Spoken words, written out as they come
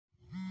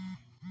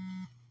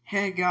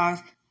Hey guys,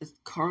 it's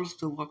Carlos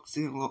Deluxe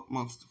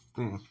Monster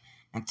fan,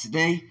 and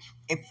today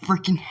it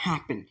freaking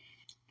happened.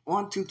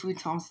 1, 2, 3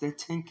 times the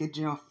 10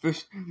 kg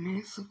fish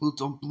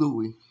salutes on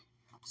Bluey.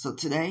 So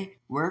today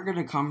we're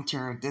gonna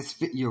commentary this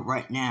video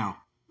right now.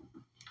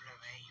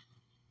 Bluey,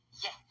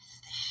 yes,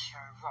 this show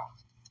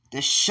rocks.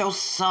 This show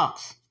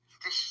sucks.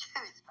 This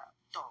show is about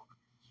dog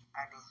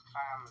and his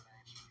family,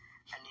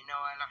 and you know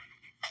I love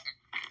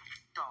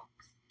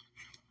dogs.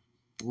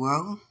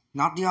 Well,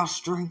 not the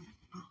Australian.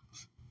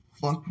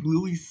 Fuck,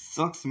 Bluey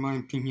sucks in my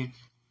opinion.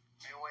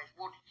 I always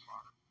would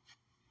from.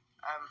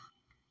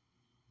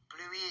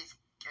 Bluey is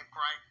a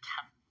great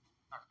cat.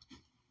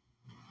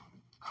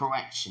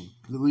 Correction,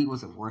 Bluey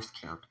was the worst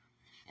character,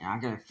 and I'm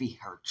gonna feed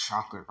her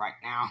chocolate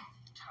right now.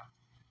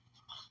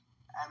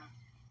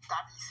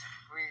 That is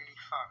really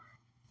fun.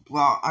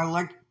 Well, I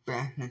like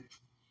Bennett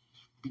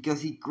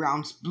because he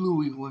grounds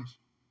Bluey when he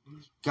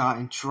got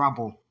in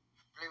trouble.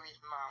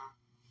 Bluey's mum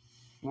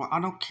Well, I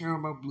don't care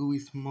about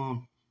Bluey's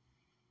mom.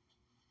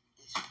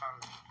 is fun.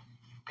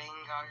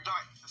 Bingo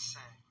likes the show.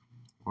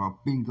 Well,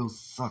 Bingo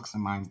sucks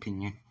in my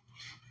opinion.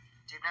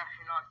 Do you know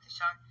who likes the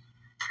show?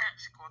 Cat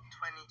Squad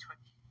 2020.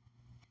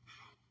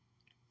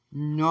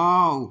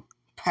 No!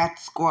 Pet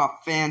Squad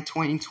Fan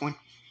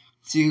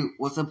 2022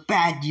 was a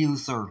bad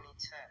user. Me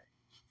too.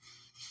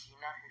 Do you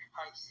know who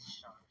hates this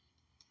show?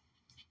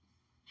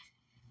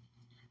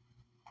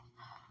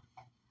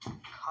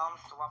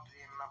 Comes to up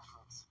the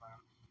announcements, man.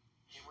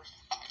 He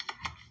wishes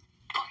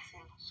butts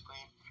in the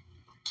screen,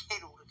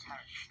 kill all the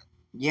characters.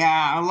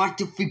 Yeah, I like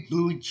to feed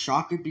Bluey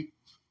chocolate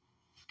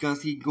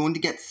because he's going to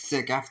get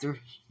sick after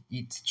he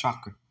eats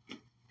chocolate. The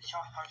show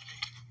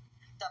hosted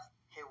that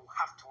he will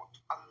have to watch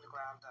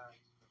Underground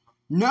Days.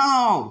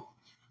 No!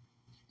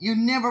 You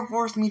never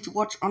forced me to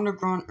watch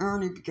Underground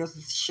Ernie because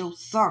this show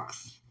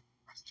sucks.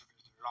 That's just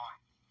a lie.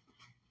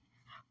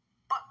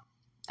 But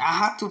I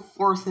had to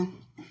force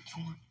him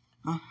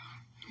to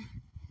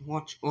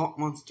watch Lot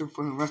Monster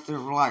for the rest of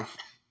their life.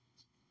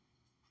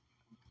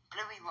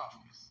 Bluey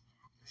rocks.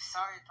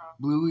 Sorry, Tom.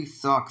 Bluey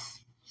sucks.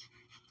 Zip.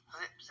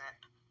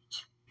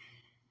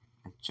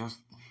 I just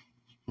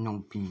no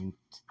opinion.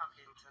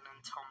 Tuckington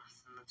and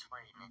Thomas and the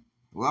Twain.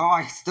 Well,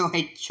 I still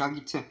hate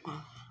Chuggy too.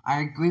 I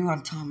agree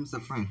on Thomas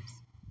the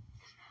Frames.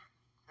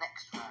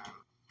 Next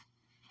round.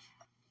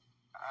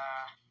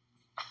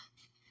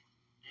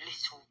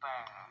 Little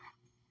Bear.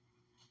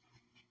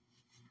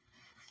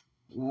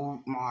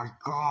 Oh my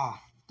god.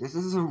 This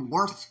is the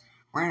worst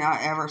rain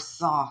I ever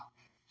saw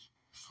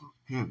for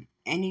him.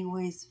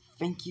 Anyways,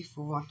 thank you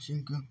for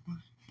watching.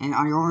 And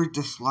I already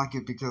dislike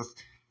it because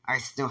I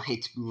still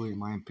hate Bluey in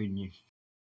my opinion.